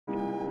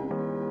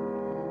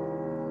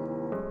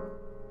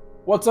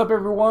What's up,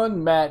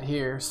 everyone? Matt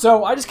here.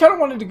 So I just kind of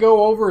wanted to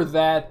go over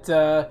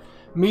that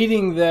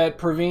meeting that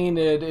Praveen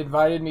had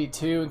invited me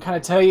to and kind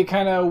of tell you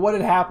kind of what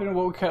had happened,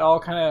 what we all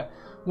kind of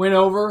went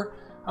over.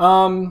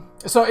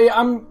 So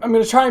I'm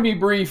going to try and be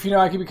brief. You know,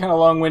 I can be kind of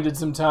long-winded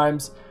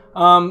sometimes.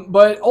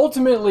 But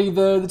ultimately,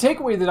 the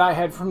takeaway that I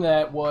had from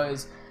that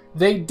was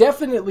they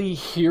definitely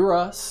hear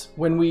us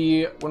when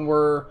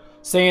we're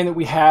saying that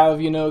we have,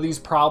 you know, these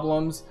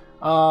problems.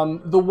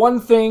 The one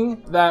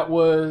thing that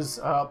was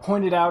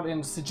pointed out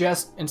and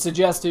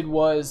suggested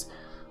was,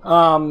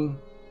 like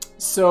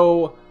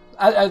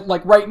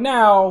right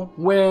now,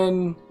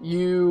 when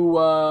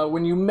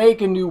you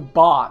make a new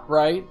bot,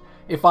 right?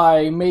 If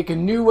I make a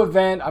new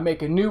event, I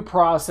make a new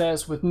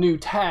process with new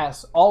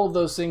tasks, all of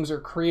those things are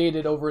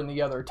created over in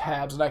the other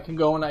tabs, and I can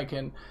go and I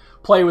can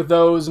play with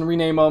those and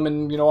rename them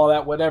and, you know, all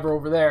that whatever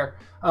over there.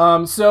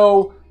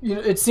 So you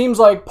know, it seems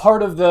like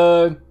part of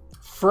the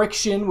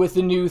friction with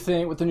the new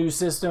thing, with the new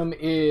system,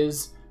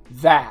 is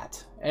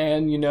that,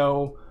 and you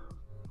know,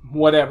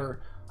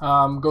 whatever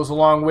goes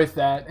along with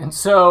that. And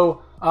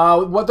so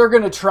what they're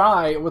going to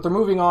try, what they're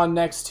moving on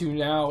next to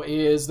now,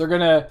 is they're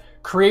going to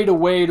create a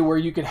way to where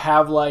you could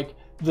have like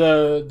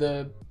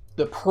the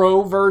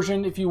pro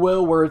version, if you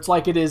will, where it's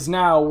like it is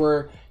now,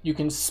 where you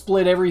can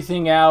split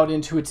everything out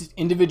into its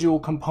individual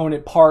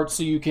component parts,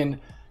 so you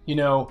can, you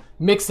know,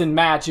 mix and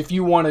match if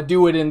you want to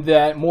do it in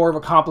that more of a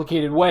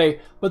complicated way.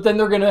 But then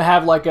they're going to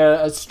have like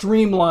a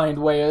streamlined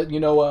way, you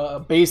know, a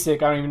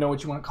basic, I don't even know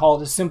what you want to call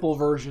it, a simple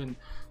version,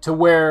 to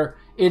where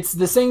it's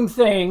the same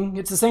thing,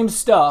 it's the same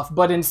stuff,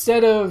 but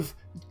instead of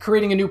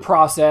creating a new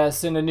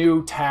process and a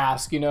new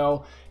task, you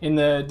know, in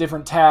the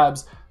different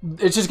tabs,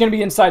 it's just going to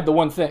be inside the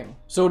one thing.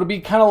 So it'll be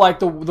kind of like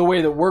the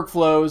way that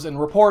workflows and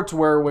reports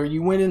were, where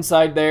you went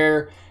inside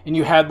there and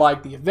you had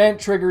like the event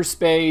trigger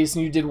space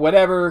and you did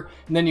whatever,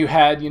 and then you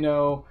had, you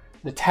know,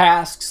 the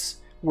tasks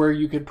where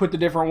you could put the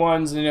different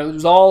ones, and you know, it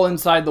was all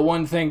inside the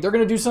one thing. They're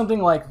going to do something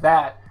like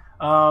that,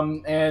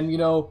 and you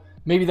know,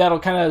 maybe that'll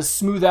kind of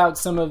smooth out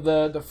some of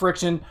the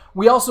friction.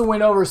 We also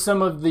went over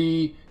some of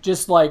the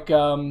just like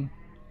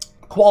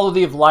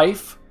quality of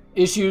life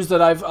issues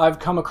that I've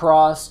come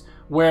across,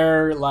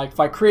 where like if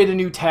I create a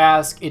new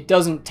task, it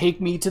doesn't take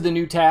me to the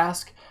new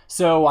task.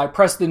 So I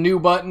press the new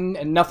button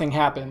and nothing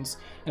happens.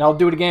 And I'll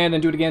do it again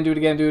and do it again, do it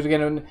again, do it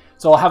again. And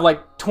so I'll have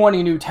like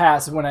 20 new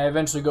tasks when I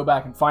eventually go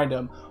back and find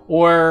them.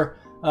 Or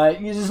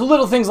just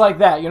little things like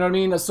that, you know what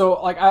I mean? So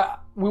like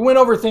we went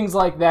over things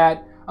like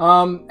that.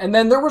 And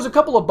then there was a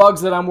couple of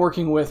bugs that I'm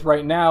working with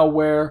right now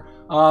where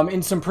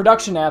in some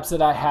production apps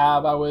that I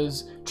have, I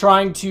was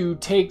trying to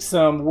take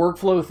some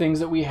workflow things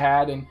that we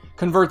had and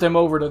convert them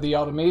over to the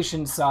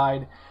automation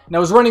side. And I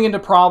was running into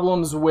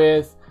problems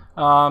with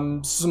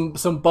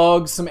some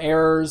bugs, some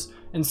errors.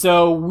 And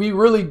so we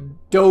really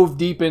dove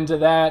deep into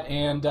that.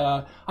 And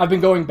I've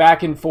been going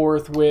back and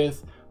forth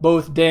with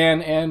both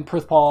Dan and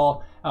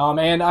Prithpal.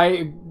 And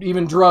I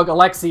even drug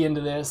Alexi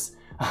into this.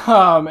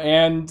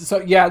 And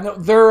so, yeah, no,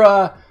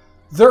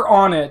 they're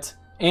on it.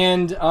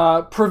 And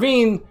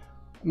Praveen,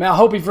 I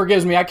hope he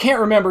forgives me, I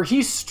can't remember,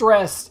 he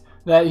stressed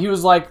that he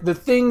was like, the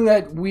thing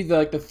that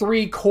the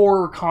three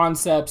core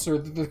concepts, or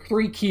the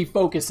three key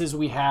focuses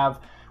we have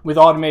with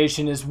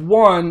automation is,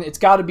 one, it's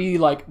got to be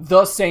like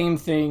the same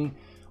thing,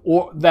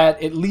 or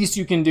that at least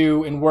you can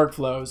do in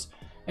workflows.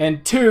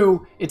 And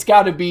two, it's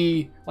got to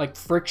be like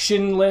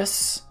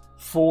frictionless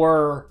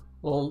for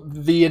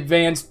the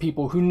advanced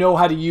people who know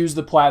how to use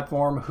the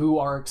platform, who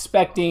are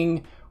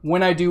expecting,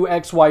 when I do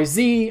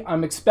XYZ,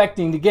 I'm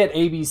expecting to get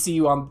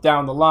ABC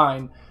down the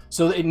line.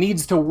 So it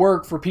needs to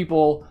work for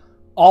people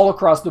all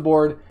across the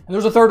board. And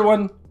there's a third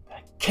one,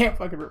 I can't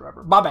fucking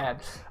remember, my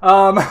bad.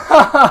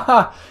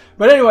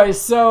 But anyway,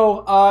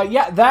 so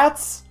yeah,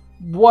 that's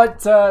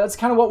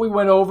kind of what we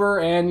went over,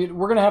 and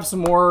we're gonna have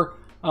some more.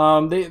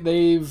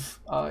 They've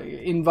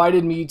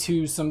invited me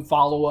to some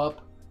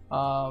follow-up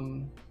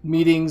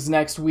meetings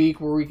next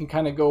week where we can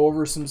kind of go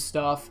over some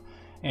stuff.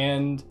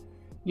 And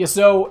yeah,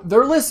 so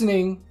they're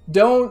listening.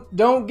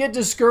 Don't get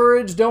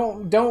discouraged.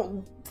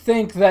 Don't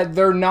think that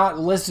they're not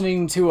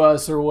listening to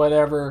us or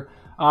whatever.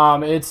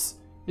 It's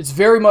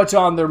very much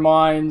on their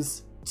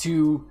minds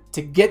to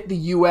get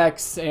the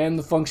UX and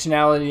the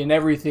functionality and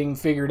everything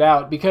figured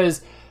out.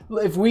 Because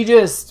if we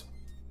just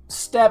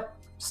step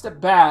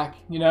back,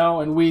 you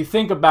know, and we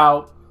think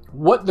about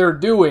what they're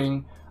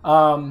doing,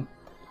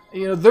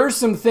 you know, there's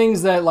some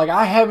things that like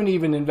I haven't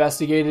even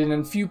investigated,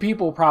 and few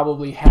people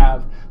probably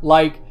have,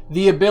 like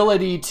the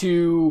ability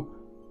to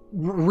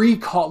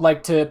recall,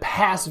 like to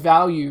pass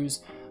values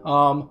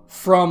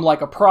from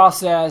like a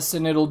process,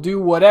 and it'll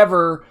do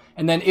whatever,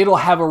 and then it'll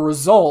have a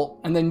result,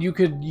 and then you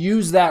could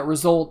use that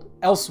result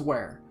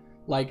elsewhere.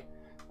 Like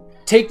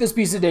take this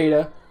piece of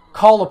data,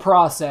 call a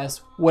process,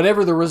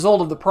 whatever the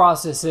result of the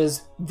process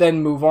is,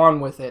 then move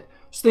on with it.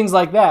 Just things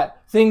like that.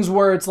 Things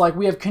where it's like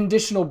we have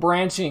conditional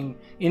branching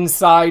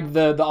inside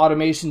the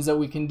automations that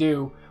we can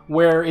do,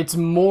 where it's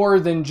more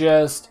than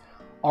just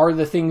are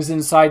the things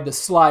inside the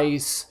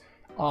slice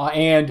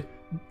and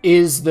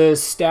is the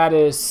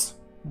status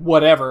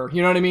whatever.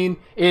 You know what I mean?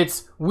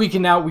 It's we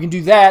can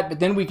do that, but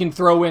then we can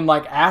throw in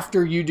like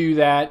after you do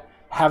that,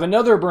 have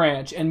another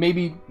branch and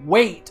maybe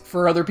wait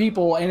for other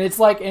people. And it's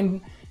like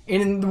and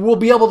we'll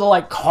be able to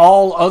like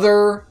call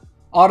other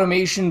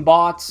automation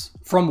bots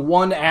from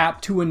one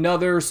app to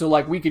another. So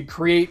like we could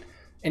create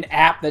an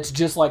app that's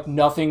just like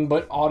nothing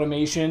but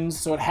automations.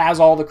 So it has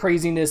all the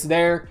craziness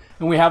there.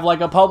 And we have like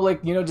a public,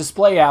 you know,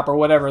 display app or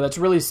whatever that's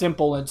really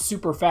simple and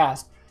super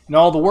fast. And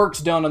all the work's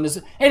done on this.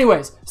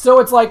 Anyways, so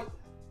it's like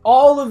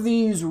all of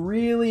these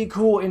really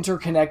cool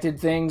interconnected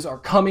things are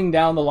coming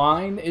down the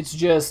line. It's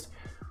just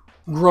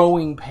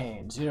growing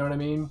pains, you know what I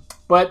mean?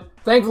 But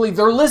thankfully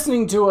they're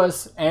listening to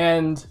us,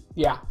 and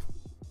yeah.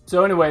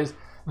 So anyways,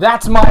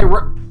 that's my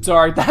rant.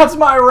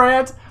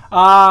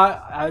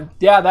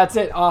 Yeah, that's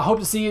it. Hope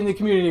to see you in the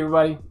community,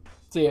 everybody.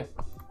 See ya.